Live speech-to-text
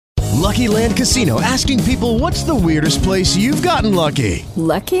Lucky Land Casino, asking people, what's the weirdest place you've gotten lucky?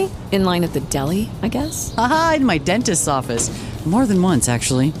 Lucky? In line at the deli, I guess? Aha, in my dentist's office. More than once,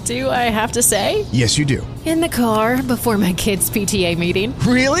 actually. Do I have to say? Yes, you do. In the car before my kids' PTA meeting.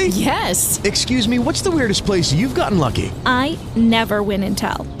 Really? Yes. Excuse me, what's the weirdest place you've gotten lucky? I never win and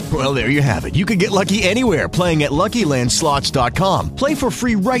tell. Well, there you have it. You can get lucky anywhere, playing at LuckyLandSlots.com. Play for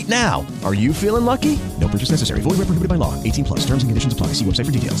free right now. Are you feeling lucky? No purchase necessary. Void where prohibited by law. 18 plus. Terms and conditions apply. See website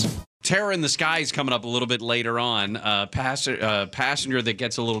for details. Terror in the Sky is coming up a little bit later on. Passenger that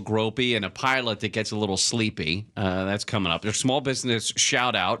gets a little gropey and a pilot that gets a little sleepy. That's coming up. There's small business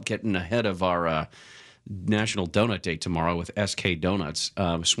shout out, getting ahead of our National Donut Day tomorrow with SK Donuts.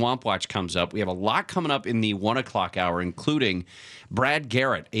 Swamp Watch comes up. We have a lot coming up in the 1 o'clock hour, including Brad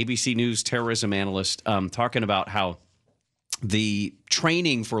Garrett, ABC News terrorism analyst, talking about how the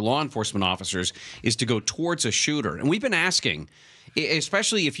training for law enforcement officers is to go towards a shooter. And we've been asking,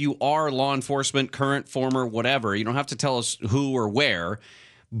 especially if you are law enforcement, current, former, whatever, you don't have to tell us who or where,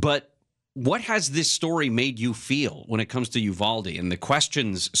 but what has this story made you feel when it comes to Uvalde and the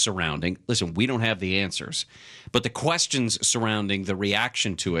questions surrounding? Listen, we don't have the answers, but the questions surrounding the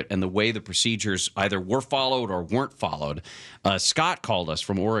reaction to it and the way the procedures either were followed or weren't followed. Scott called us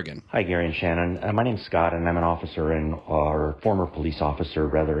from Oregon. Hi, Gary and Shannon. My name's Scott, and I'm an officer or former police officer,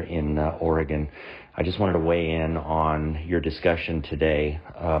 rather, in Oregon. I just wanted to weigh in on your discussion today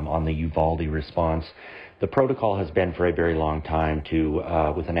on the Uvalde response. The protocol has been for a very long time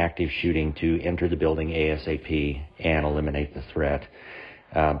to, with an active shooting, to enter the building ASAP and eliminate the threat.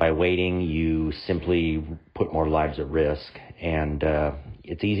 By waiting, you simply put more lives at risk, and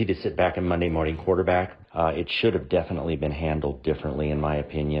it's easy to sit back and Monday morning quarterback. It should have definitely been handled differently, in my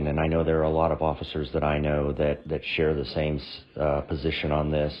opinion, and I know there are a lot of officers that I know that share the same position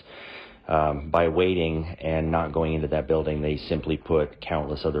on this. By waiting and not going into that building, they simply put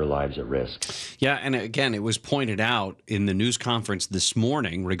countless other lives at risk. Yeah, and again, it was pointed out in the news conference this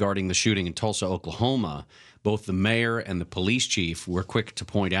morning regarding the shooting in Tulsa, Oklahoma. Both the mayor and the police chief were quick to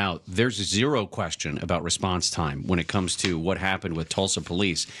point out there's zero question about response time when it comes to what happened with Tulsa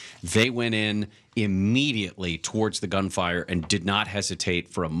police. They went in immediately towards the gunfire and did not hesitate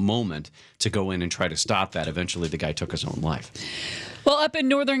for a moment to go in and try to stop that. Eventually, the guy took his own life. Well, up in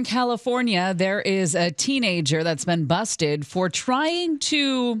Northern California, there is a teenager that's been busted for trying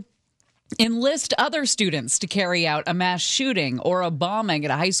to enlist other students to carry out a mass shooting or a bombing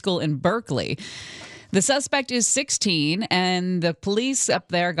at a high school in Berkeley. The suspect is 16, and the police up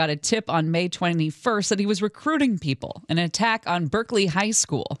there got a tip on May 21st that he was recruiting people in an attack on Berkeley High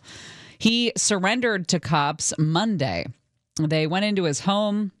School. He surrendered to cops Monday. They went into his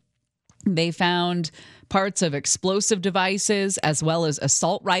home. They found parts of explosive devices, as well as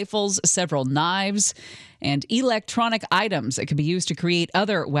assault rifles, several knives, and electronic items that could be used to create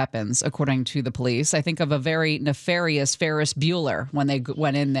other weapons, according to the police. I think of a very nefarious Ferris Bueller when they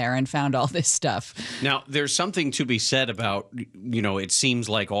went in there and found all this stuff. Now, there's something to be said about, it seems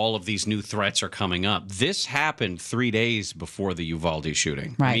like all of these new threats are coming up. This happened 3 days before the Uvalde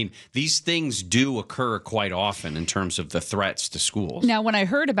shooting. Right. I mean, these things do occur quite often in terms of the threats to schools. Now, when I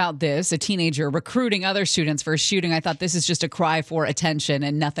heard about this, a teenager recruiting other students for a shooting, I thought this is just a cry for attention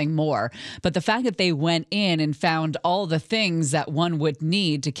and nothing more. But the fact that they went in and found all the things that one would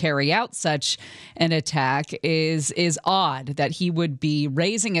need to carry out such an attack is odd, that he would be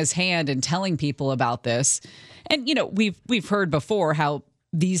raising his hand and telling people about this. And, we've heard before how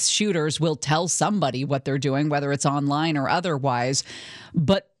these shooters will tell somebody what they're doing, whether it's online or otherwise.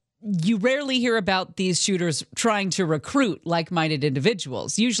 But you rarely hear about these shooters trying to recruit like-minded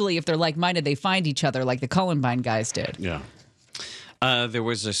individuals. Usually, if they're like-minded, they find each other like the Columbine guys did. Yeah. There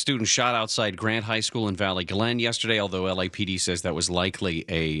was a student shot outside Grant High School in Valley Glen yesterday, although LAPD says that was likely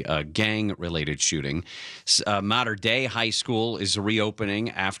a gang-related shooting. Mater Dei High School is reopening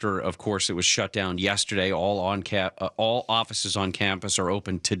after, of course, it was shut down yesterday. All offices on campus are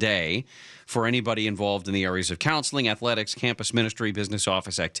open today for anybody involved in the areas of counseling, athletics, campus ministry, business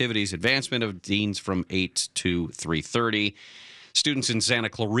office activities, advancement of deans from 8 to 3:30. Students in Santa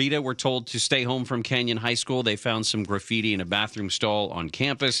Clarita were told to stay home from Canyon High School. They found some graffiti in a bathroom stall on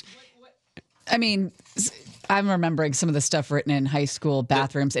campus. I mean, I'm remembering some of the stuff written in high school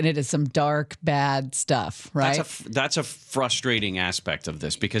bathrooms, and it is some dark, bad stuff, right? That's a frustrating aspect of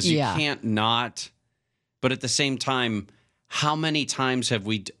this because you can't not. But at the same time, how many times have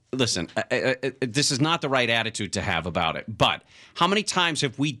we... Listen, this is not the right attitude to have about it, but how many times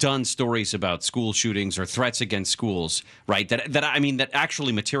have we done stories about school shootings or threats against schools, right, that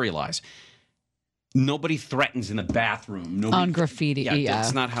actually materialize? Nobody threatens in the bathroom. On graffiti, yeah.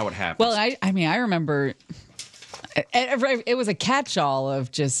 That's not how it happens. Well, I remember It was a catch-all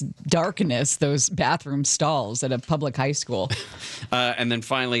of just darkness, those bathroom stalls at a public high school. And then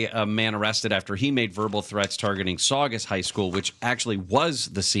finally, a man arrested after he made verbal threats targeting Saugus High School, which actually was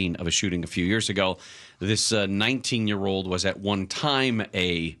the scene of a shooting a few years ago. This 19-year-old was at one time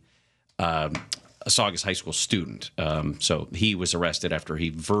a Saugus High School student. So he was arrested after he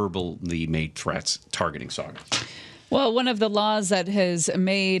verbally made threats targeting Saugus. Well, one of the laws that has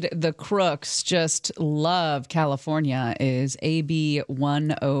made the crooks just love California is AB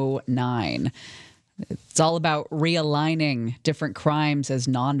 109. It's all about realigning different crimes as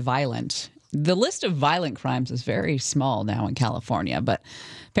nonviolent. The list of violent crimes is very small now in California, but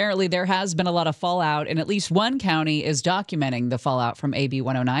apparently there has been a lot of fallout, and at least one county is documenting the fallout from AB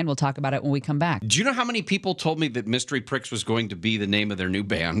 109. We'll talk about it when we come back. Do you know how many people told me that Mystery Pricks was going to be the name of their new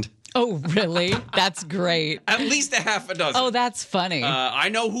band? Oh, really? That's great. At least a half a dozen. Oh, that's funny. I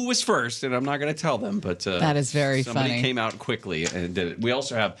know who was first, and I'm not going to tell them, but that is very somebody funny. Came out quickly and did it. We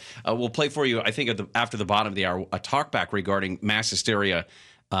also have, we'll play for you, I think, after the bottom of the hour, a talkback regarding mass hysteria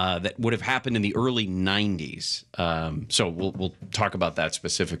that would have happened in the early 90s. So we'll talk about that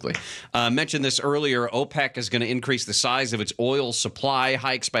specifically. Mentioned this earlier. OPEC is going to increase the size of its oil supply,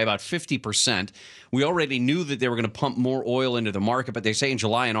 hikes by about 50%. We already knew that they were going to pump more oil into the market, but they say in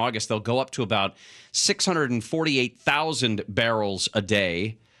July and August they'll go up to about 648,000 barrels a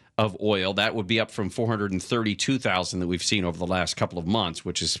day of oil. That would be up from 432,000 that we've seen over the last couple of months,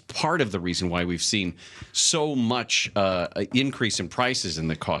 which is part of the reason why we've seen so much increase in prices in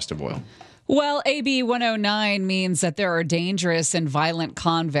the cost of oil. Well, AB 109 means that there are dangerous and violent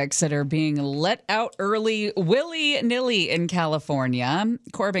convicts that are being let out early, willy-nilly in California.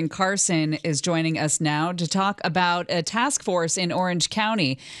 Corbin Carson is joining us now to talk about a task force in Orange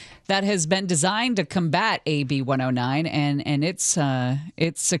County that has been designed to combat AB 109 and its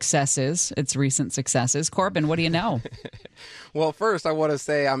successes, its recent successes. Corbin, what do you know? Well, first, I want to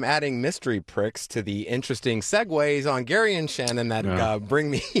say I'm adding Mystery Pricks to the interesting segues on Gary and Shannon that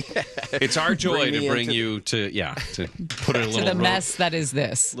bring me. It's our joy to bring you to put a little to the mess that is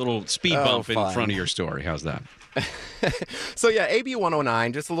this. Little speed bump in front of your story. How's that? So, yeah, AB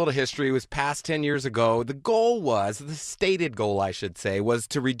 109, just a little history, was passed 10 years ago. The stated goal, I should say, was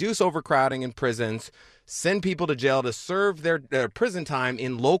to reduce overcrowding in prisons, send people to jail to serve their prison time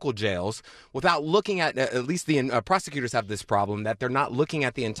in local jails without looking at least the prosecutors have this problem, that they're not looking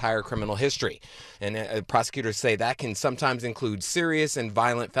at the entire criminal history. And prosecutors say that can sometimes include serious and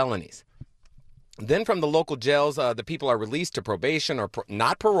violent felonies. Then from the local jails, the people are released to probation or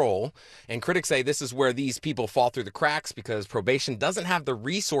not parole. And critics say this is where these people fall through the cracks because probation doesn't have the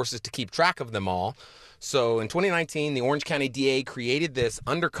resources to keep track of them all. So in 2019, the Orange County DA created this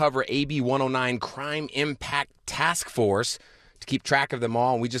undercover AB 109 Crime Impact Task Force to keep track of them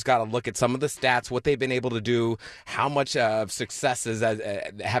all. And we just got to look at some of the stats, what they've been able to do, how much successes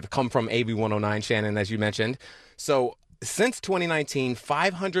have come from AB 109, Shannon, as you mentioned. So since 2019,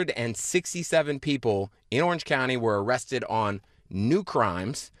 567 people in Orange County were arrested on new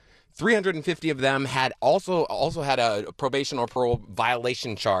crimes. 350 of them had also had a probation or parole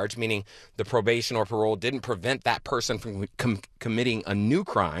violation charge, meaning the probation or parole didn't prevent that person from committing a new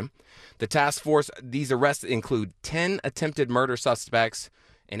crime. The task force, these arrests include 10 attempted murder suspects,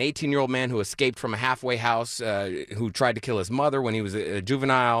 an 18-year-old man who escaped from a halfway house who tried to kill his mother when he was a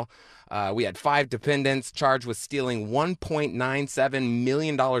juvenile. We had 5 dependents charged with stealing $1.97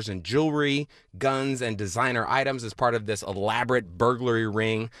 million in jewelry, guns, and designer items as part of this elaborate burglary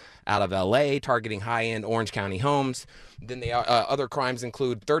ring out of L.A., targeting high-end Orange County homes. Then the other crimes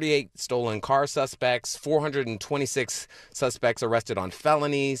include 38 stolen car suspects, 426 suspects arrested on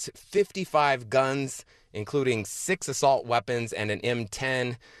felonies, 55 guns, including 6 assault weapons and an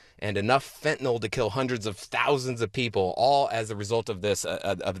M10, and enough fentanyl to kill hundreds of thousands of people, all as a result of this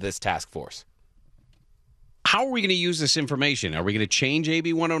task force. How are we going to use this information? Are we going to change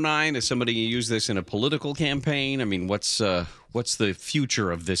AB 109? Is somebody going to use this in a political campaign? I mean, what's the future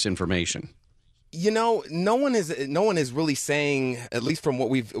of this information? You know, no one is really saying, at least from what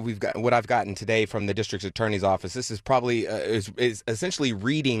we've got, what I've gotten today from the district attorney's office. This is probably is essentially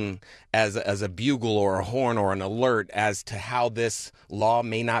reading as a bugle or a horn or an alert as to how this law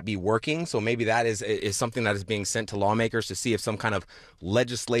may not be working. So maybe that is something that is being sent to lawmakers to see if some kind of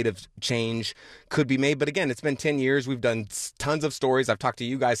legislative change could be made. But again, it's been 10 years. We've done tons of stories. I've talked to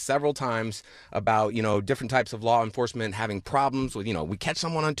you guys several times about, different types of law enforcement having problems with, we catch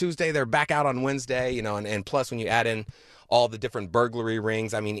someone on Tuesday, they're back out on Wednesday, and plus when you add in all the different burglary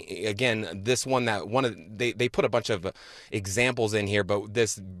rings. I mean, again, this one they put a bunch of examples in here, but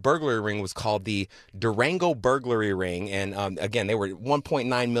this burglary ring was called the Durango burglary ring, and again, they were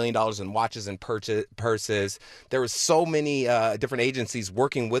 $1.9 million in watches and purses. There was so many different agencies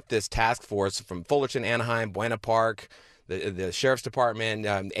working with this task force, from Fullerton, Anaheim, Buena Park, the Sheriff's Department,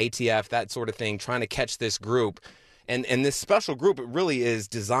 ATF, that sort of thing, trying to catch this group. And this special group, it really is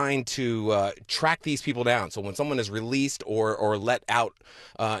designed to track these people down. So when someone is released or let out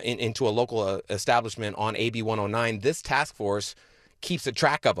into a local establishment on AB 109, this task force keeps a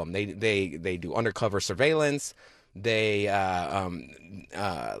track of them. They do undercover surveillance. They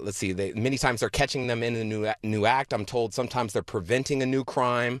let's see. Many times they're catching them in a new act. I'm told sometimes they're preventing a new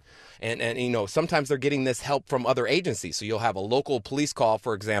crime, and sometimes they're getting this help from other agencies. So you'll have a local police call,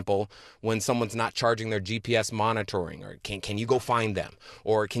 for example, when someone's not charging their GPS monitoring, or can you go find them,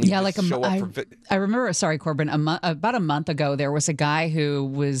 or can you show up for? I remember. Sorry, Corbin. About a month ago, there was a guy who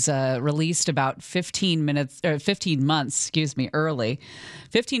was released about 15 months early.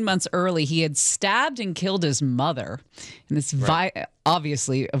 15 months early, he had stabbed and killed his mother in this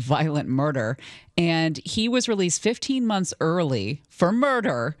obviously a violent murder. And he was released 15 months early for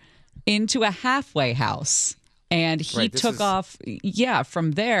murder into a halfway house. And he took off,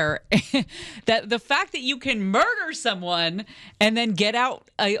 from there. That the fact that you can murder someone and then get out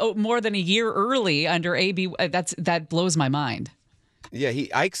more than a year early under AB, that blows my mind. Yeah,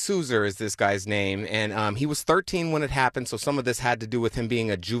 Ike Suzer is this guy's name, and he was 13 when it happened. So some of this had to do with him being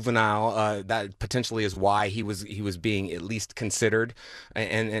a juvenile. That potentially is why he was being at least considered,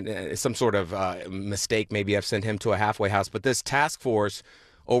 and some sort of mistake maybe have sent him to a halfway house. But this task force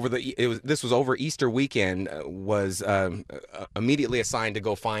this was over Easter weekend, was immediately assigned to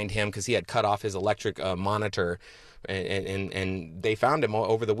go find him because he had cut off his electric monitor. And they found him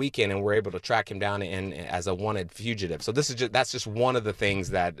over the weekend and were able to track him down and as a wanted fugitive. So that's just one of the things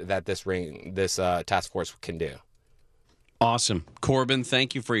that this task force can do. Awesome. Corbin,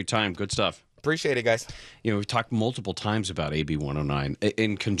 thank you for your time. Good stuff. Appreciate it, guys. We've talked multiple times about AB 109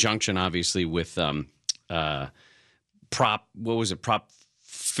 in conjunction, obviously, with Prop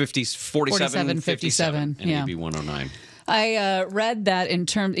 4757 and AB 109. I read that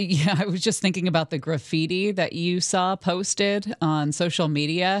I was just thinking about the graffiti that you saw posted on social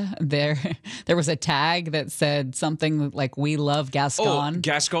media. There was a tag that said something like, "We love Gascon." Oh,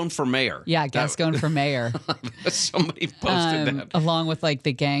 Gascon for mayor. Yeah, Gascon for mayor. Somebody posted that. Along with like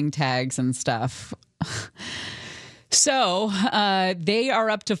the gang tags and stuff. So they are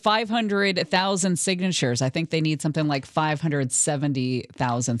up to 500,000 signatures. I think they need something like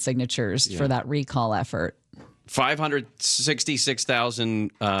 570,000 signatures for that recall effort.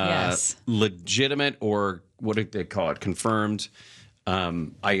 566,000 legitimate, or what did they call it, confirmed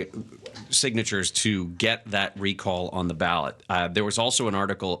signatures to get that recall on the ballot. There was also an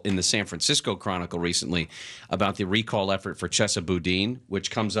article in the San Francisco Chronicle recently about the recall effort for Chesa Boudin,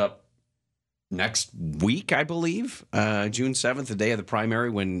 which comes up next week, I believe, June 7th, the day of the primary,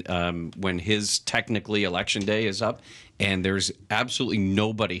 when his technically election day is up. And there's absolutely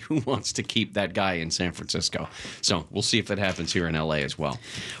nobody who wants to keep that guy in San Francisco. So we'll see if it happens here in L.A. as well.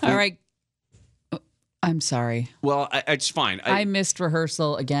 All right. I'm sorry. Well, it's fine. I missed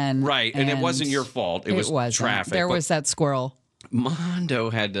rehearsal again. Right, and it wasn't your fault. It was traffic. There was that squirrel. Mondo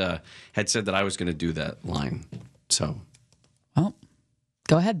had said that I was going to do that line. So, well,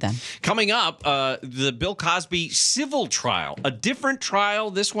 go ahead then. Coming up, the Bill Cosby civil trial. A different trial.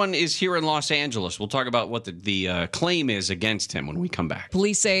 This one is here in Los Angeles. We'll talk about what the claim is against him when we come back.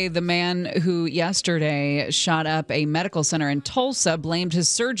 Police say the man who yesterday shot up a medical center in Tulsa blamed his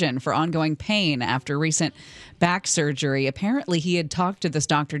surgeon for ongoing pain after recent back surgery. Apparently, he had talked to this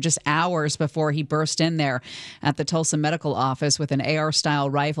doctor just hours before he burst in there at the Tulsa medical office with an AR-style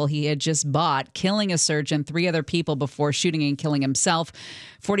rifle he had just bought, killing a surgeon, 3 other people before shooting and killing himself.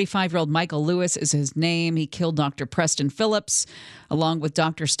 45-year-old Michael Lewis is his name. He killed Dr. Preston Phillips, along with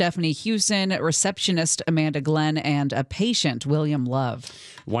Dr. Stephanie Hewson, receptionist Amanda Glenn, and a patient, William Love.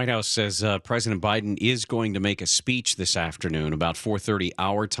 White House says President Biden is going to make a speech this afternoon about 4:30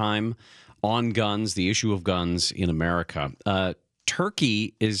 our time on guns, the issue of guns in America.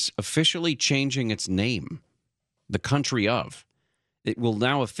 Turkey is officially changing its name, the country of. It will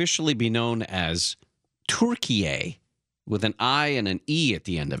now officially be known as Turkiye, with an I and an E at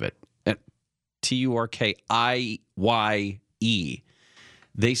the end of it. Turkiye.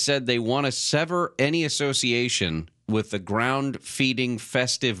 They said they want to sever any association with the ground-feeding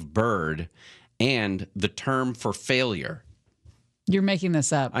festive bird and the term for failure. You're making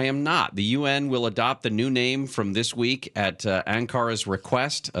this up. I am not. The UN will adopt the new name from this week at Ankara's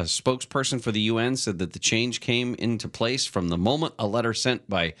request. A spokesperson for the UN said that the change came into place from the moment a letter sent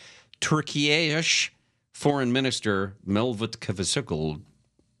by Turkish Foreign Minister Mevlut Cavusoglu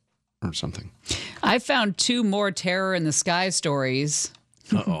or something. I found 2 more Terror in the Sky stories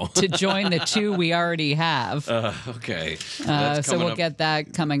Uh-oh. to join the 2 we already have. Okay. So we'll get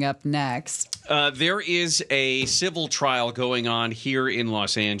that coming up next. There is a civil trial going on here in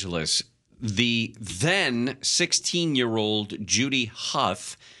Los Angeles. The then 16-year-old Judy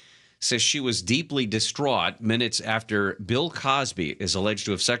Huth says she was deeply distraught minutes after Bill Cosby is alleged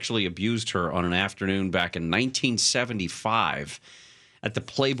to have sexually abused her on an afternoon back in 1975 at the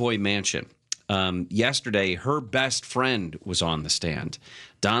Playboy Mansion. Yesterday, her best friend was on the stand,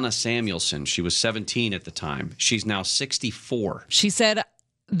 Donna Samuelson. She was 17 at the time. She's now 64. She said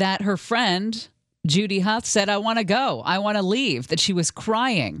that her friend, Judy Huth, said, I want to go. I want to leave, that she was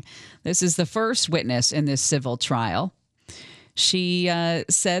crying. This is the first witness in this civil trial. She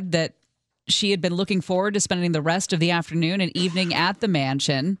said that she had been looking forward to spending the rest of the afternoon and evening at the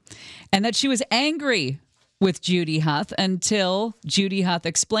mansion, and that she was angry with Judy Huth until Judy Huth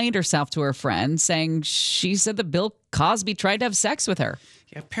explained herself to her friend, saying she said that Bill Cosby tried to have sex with her.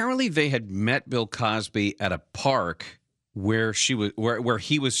 Yeah, apparently they had met Bill Cosby at a park where where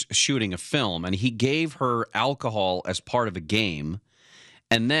he was shooting a film, and he gave her alcohol as part of a game,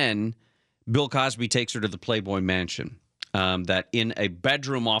 and then Bill Cosby takes her to the Playboy Mansion. That in a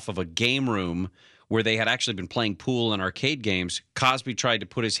bedroom off of a game room where they had actually been playing pool and arcade games, Cosby tried to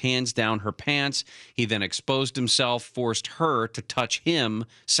put his hands down her pants. He then exposed himself, forced her to touch him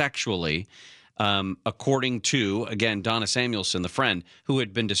sexually, according to, again, Donna Samuelson, the friend, who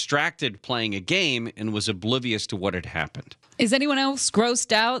had been distracted playing a game and was oblivious to what had happened. Is anyone else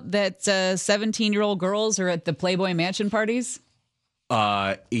grossed out that 17-year-old girls are at the Playboy Mansion parties?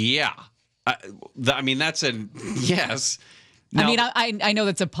 Yeah. I mean, that's a yes. Now, I know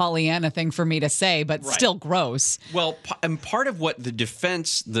that's a Pollyanna thing for me to say, but still gross. Well, and part of what the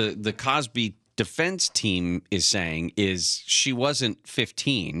defense, the Cosby defense team is saying is she wasn't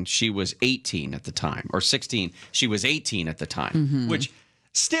 15. She was 18 at the time, or 16. She was 18 at the time, which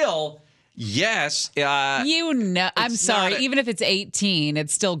still, yes. I'm sorry. Even if it's 18,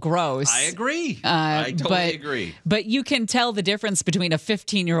 it's still gross. I agree. I totally agree. But you can tell the difference between a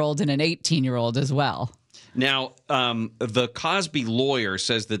 15-year-old and an 18-year-old as well. Now, the Cosby lawyer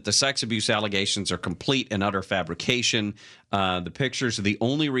says that the sex abuse allegations are complete and utter fabrication. The pictures are the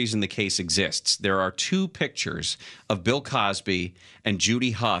only reason the case exists. There are 2 pictures of Bill Cosby and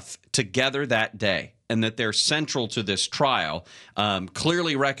Judy Huth together that day, and that they're central to this trial.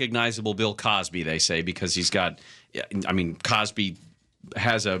 Clearly recognizable Bill Cosby, they say, because he's got, Cosby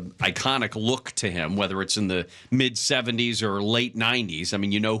has a iconic look to him, whether it's in the mid 70s or late 90s. I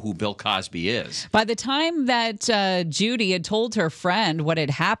mean, you know who Bill Cosby is. By the time that Judy had told her friend what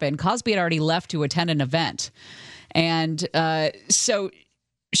had happened, Cosby had already left to attend an event. And so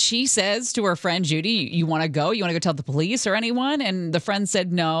she says to her friend, Judy, you want to go? You want to go tell the police or anyone? And the friend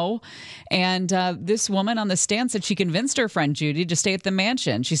said no. And this woman on the stand said she convinced her friend Judy to stay at the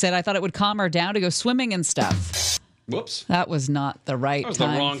mansion. She said, I thought it would calm her down to go swimming and stuff. Whoops. That was not the right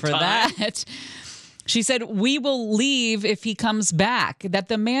time for that. She said, we will leave if he comes back. That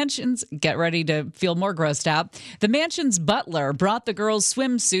the mansion's, get ready to feel more grossed out, the mansion's butler brought the girls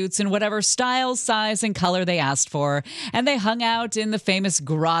swimsuits in whatever style, size, and color they asked for. And they hung out in the famous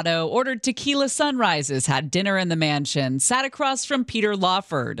grotto, ordered tequila sunrises, had dinner in the mansion, sat across from Peter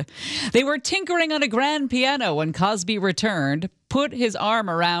Lawford. They were tinkering on a grand piano when Cosby returned, put his arm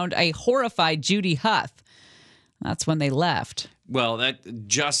around a horrified Judy Huth. That's when they left. Well, that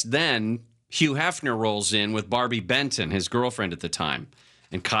just then, Hugh Hefner rolls in with Barbie Benton, his girlfriend at the time,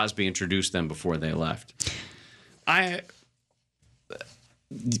 and Cosby introduced them before they left. What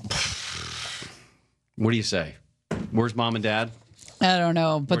do you say? Where's mom and dad? I don't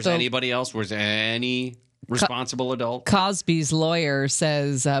know. But Where's anybody else? Where's any responsible adult? Cosby's lawyer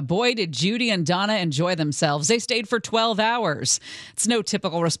says, boy, did Judy and Donna enjoy themselves. They stayed for 12 hours. It's no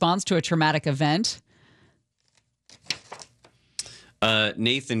typical response to a traumatic event.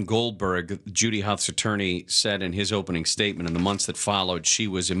 Nathan Goldberg, Judy Huth's attorney, said in his opening statement, in the months that followed, she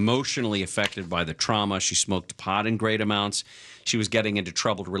was emotionally affected by the trauma. She smoked pot in great amounts. She was getting into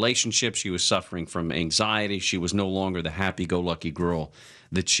troubled relationships. She was suffering from anxiety. She was no longer the happy-go-lucky girl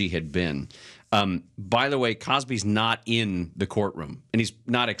that she had been. By the way, Cosby's not in the courtroom, and he's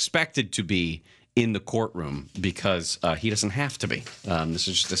not expected to be in the courtroom because he doesn't have to be. This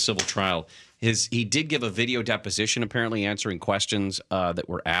is just a civil trial He did give a video deposition, apparently answering questions that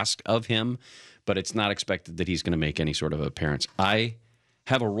were asked of him, but it's not expected that he's going to make any sort of appearance. I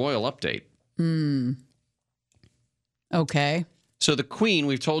have a royal update. Okay. So the Queen,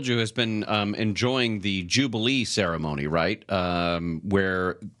 we've told you, has been enjoying the Jubilee ceremony, right?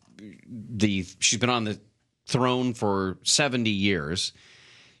 Where she's been on the throne for 70 years.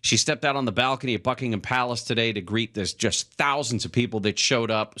 She stepped out on the balcony at Buckingham Palace today to greet this just thousands of people that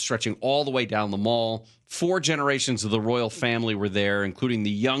showed up, stretching all the way down the mall. 4 generations of the royal family were there, including the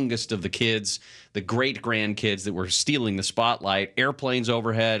youngest of the kids, the great-grandkids that were stealing the spotlight, airplanes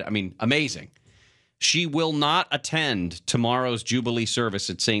overhead. I mean, amazing. She will not attend tomorrow's Jubilee service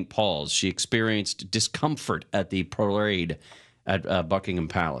at St. Paul's. She experienced discomfort at the parade at Buckingham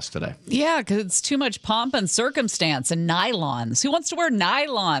Palace today. Yeah, because it's too much pomp and circumstance and nylons. Who wants to wear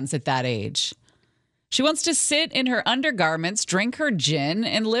nylons at that age? She wants to sit in her undergarments, drink her gin,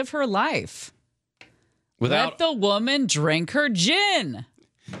 and live her life. Let the woman drink her gin.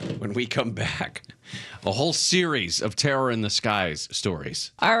 When we come back, a whole series of terror in the skies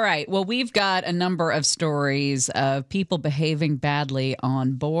stories. All right. Well, we've got a number of stories of people behaving badly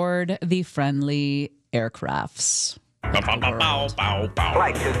on board the friendly aircrafts. Flight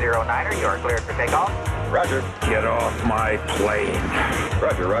 209er, you are cleared for takeoff. Roger. Get off my plane.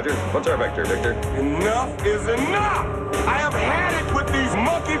 Roger, Roger. What's our vector, Victor? Enough is enough! I have had it with these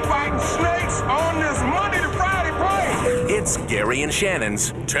monkey-fighting snakes on this Monday to Friday plane! It's Gary and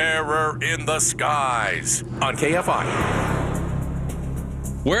Shannon's Terror in the Skies on KFI.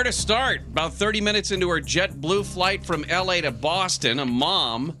 Where to start? About 30 minutes into her JetBlue flight from L.A. to Boston, a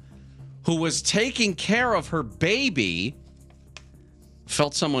mom who was taking care of her baby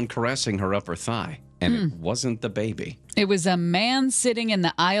felt someone caressing her upper thigh, and it wasn't the baby. It was a man sitting in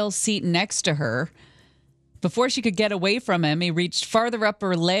the aisle seat next to her. Before she could get away from him, he reached farther up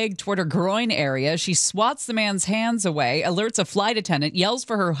her leg toward her groin area. She swats the man's hands away, alerts a flight attendant, yells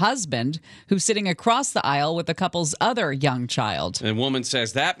for her husband, who's sitting across the aisle with the couple's other young child. And a woman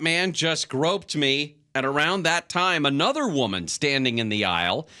says, "That man just groped me." And around that time, another woman standing in the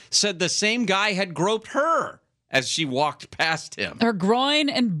aisle said the same guy had groped her as she walked past him. Her groin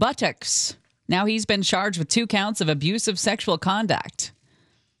and buttocks. Now he's been charged with 2 counts of abusive sexual conduct.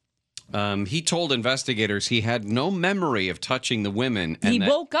 He told investigators he had no memory of touching the women. And he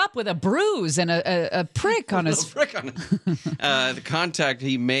woke up with a bruise and a prick on his... The contact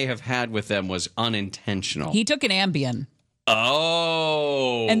he may have had with them was unintentional. He took an Ambien.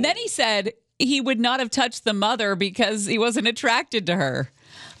 Oh. And then he said he would not have touched the mother because he wasn't attracted to her.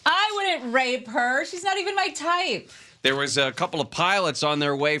 I wouldn't rape her. She's not even my type. There was a couple of pilots on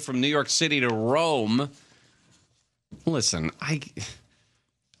their way from New York City to Rome. Listen,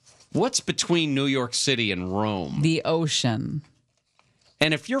 what's between New York City and Rome? The ocean.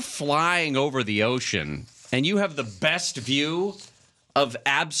 And if you're flying over the ocean and you have the best view of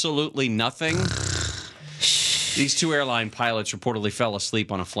absolutely nothing... These 2 airline pilots reportedly fell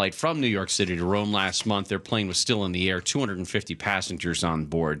asleep on a flight from New York City to Rome last month. Their plane was still in the air, 250 passengers on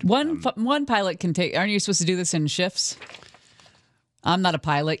board. One pilot can take... Aren't you supposed to do this in shifts? I'm not a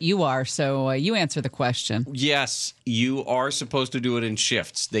pilot. You are, so you answer the question. Yes, you are supposed to do it in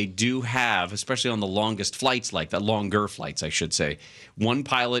shifts. They do have, especially on the longest flights like that, longer flights, I should say. One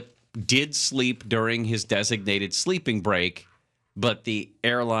pilot did sleep during his designated sleeping break, but the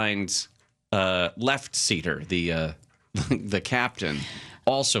airline's left seater, the captain,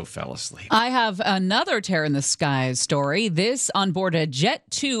 also fell asleep. I have another Terror in the Skies story. This on board a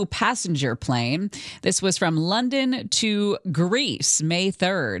Jet2 passenger plane. This was from London to Greece, May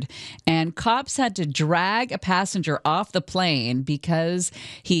 3rd. And cops had to drag a passenger off the plane because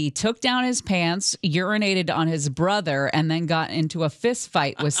he took down his pants, urinated on his brother, and then got into a fist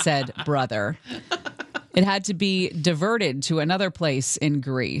fight with said brother. It had to be diverted to another place in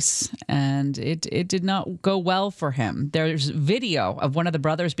Greece, and it did not go well for him. There's video of one of the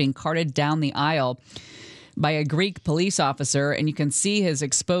brothers being carted down the aisle by a Greek police officer, and you can see his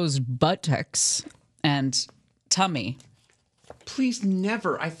exposed buttocks and tummy. Please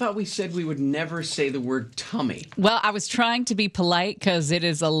never. I thought we said we would never say the word tummy. Well, I was trying to be polite because it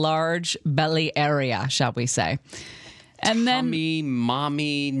is a large belly area, shall we say. And Tummy,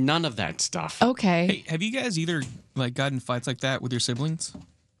 mommy, none of that stuff. Okay. Hey, have you guys either gotten fights like that with your siblings?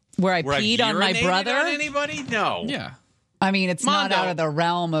 Where I peed on my brother? On anybody? No. Yeah. I mean, it's not out of the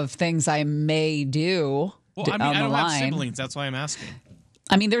realm of things I may do. Well, I mean, I don't have siblings. That's why I'm asking.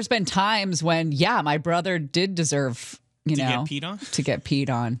 I mean, there's been times when, my brother did deserve, to get peed on? To get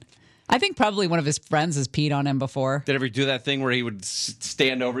peed on. I think probably one of his friends has peed on him before. Did ever do that thing where he would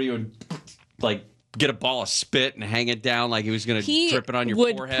stand over you and, get a ball of spit and hang it down like he was going to drip it on your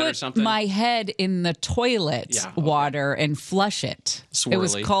forehead or something? He would put my head in the toilet water and flush it. Swirly. It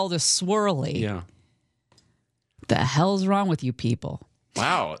was called a swirly. Yeah. The hell's wrong with you people?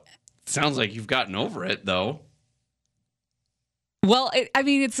 Wow. Sounds like you've gotten over it, though. Well,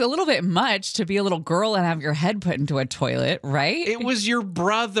 it's a little bit much to be a little girl and have your head put into a toilet, right? It was your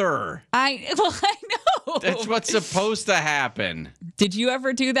brother. I know. That's what's supposed to happen. Did you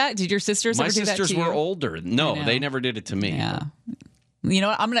ever do that? Did your sisters ever do that to you? My sisters were older. No, they never did it to me. Yeah. You know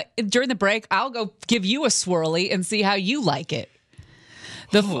what? During the break, I'll go give you a swirly and see how you like it.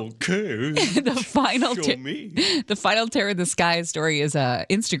 Okay. The final Show me. The final Terror in the Sky story is a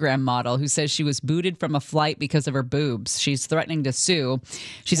Instagram model who says she was booted from a flight because of her boobs. She's threatening to sue.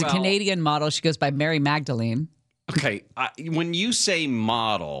 She's a Canadian model. She goes by Mary Magdalene. Okay. When you say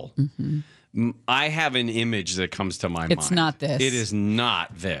model, I have an image that comes to my mind. It's not this. It is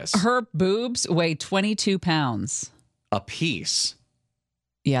not this. Her boobs weigh 22 pounds. A piece.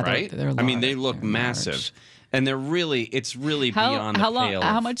 Yeah, right? They're large. I mean, they look massive. Large. And it's really beyond the pale.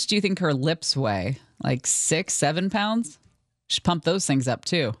 How much do you think her lips weigh? Like 6-7 pounds? She pumped those things up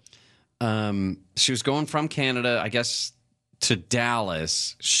too. She was going from Canada, I guess, to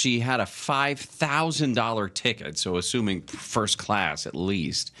Dallas. She had a $5,000 ticket, so assuming first class at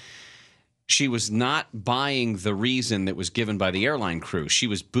least. She was not buying the reason that was given by the airline crew. She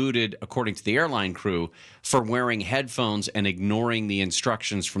was booted, according to the airline crew, for wearing headphones and ignoring the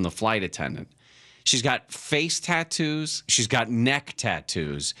instructions from the flight attendant. She's got face tattoos. She's got neck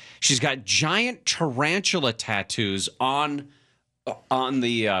tattoos. She's got giant tarantula tattoos on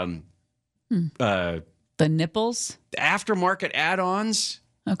the nipples, aftermarket add-ons.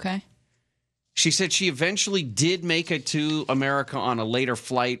 Okay. She said she eventually did make it to America on a later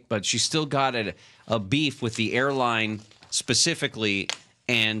flight, but she still got a beef with the airline specifically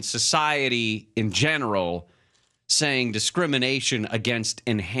and society in general, saying discrimination against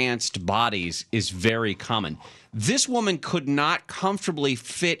enhanced bodies is very common. This woman could not comfortably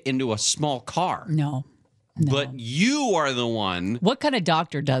fit into a small car. No. But you are the one. What kind of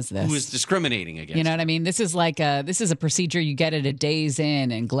doctor does this? Who is discriminating against? You know what I mean? This is a procedure you get at a Days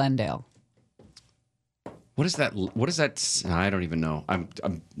Inn in Glendale. What is that? What is that? I don't even know. I'm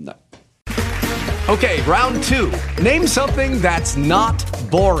not. Okay, round 2. Name something that's not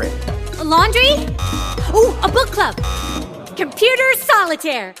boring. A laundry? Ooh, a book club. Computer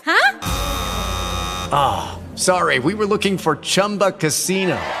solitaire, huh? Ah, sorry. We were looking for Chumba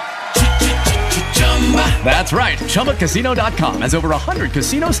Casino. That's right. ChumbaCasino.com has over 100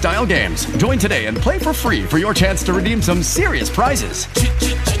 casino-style games. Join today and play for free for your chance to redeem some serious prizes.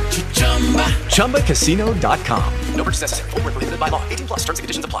 ChumbaCasino.com. No purchase necessary. Void where prohibited by law. 18+ terms and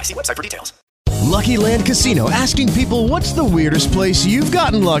conditions apply. See website for details. Lucky Land Casino, asking people, what's the weirdest place you've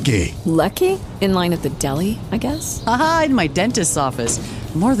gotten lucky? Lucky? In line at the deli, I guess? Aha, in my dentist's office.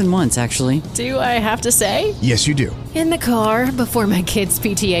 More than once, actually. Do I have to say? Yes, you do. In the car before my kids'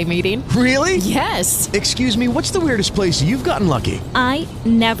 PTA meeting. Really? Yes. Excuse me, what's the weirdest place you've gotten lucky? I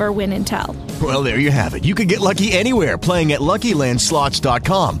never win and tell. Well, there you have it. You can get lucky anywhere, playing at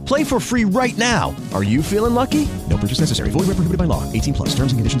LuckyLandSlots.com. Play for free right now. Are you feeling lucky? No purchase necessary. Void where prohibited by law. 18+.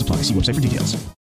 Terms and conditions apply. See website for details.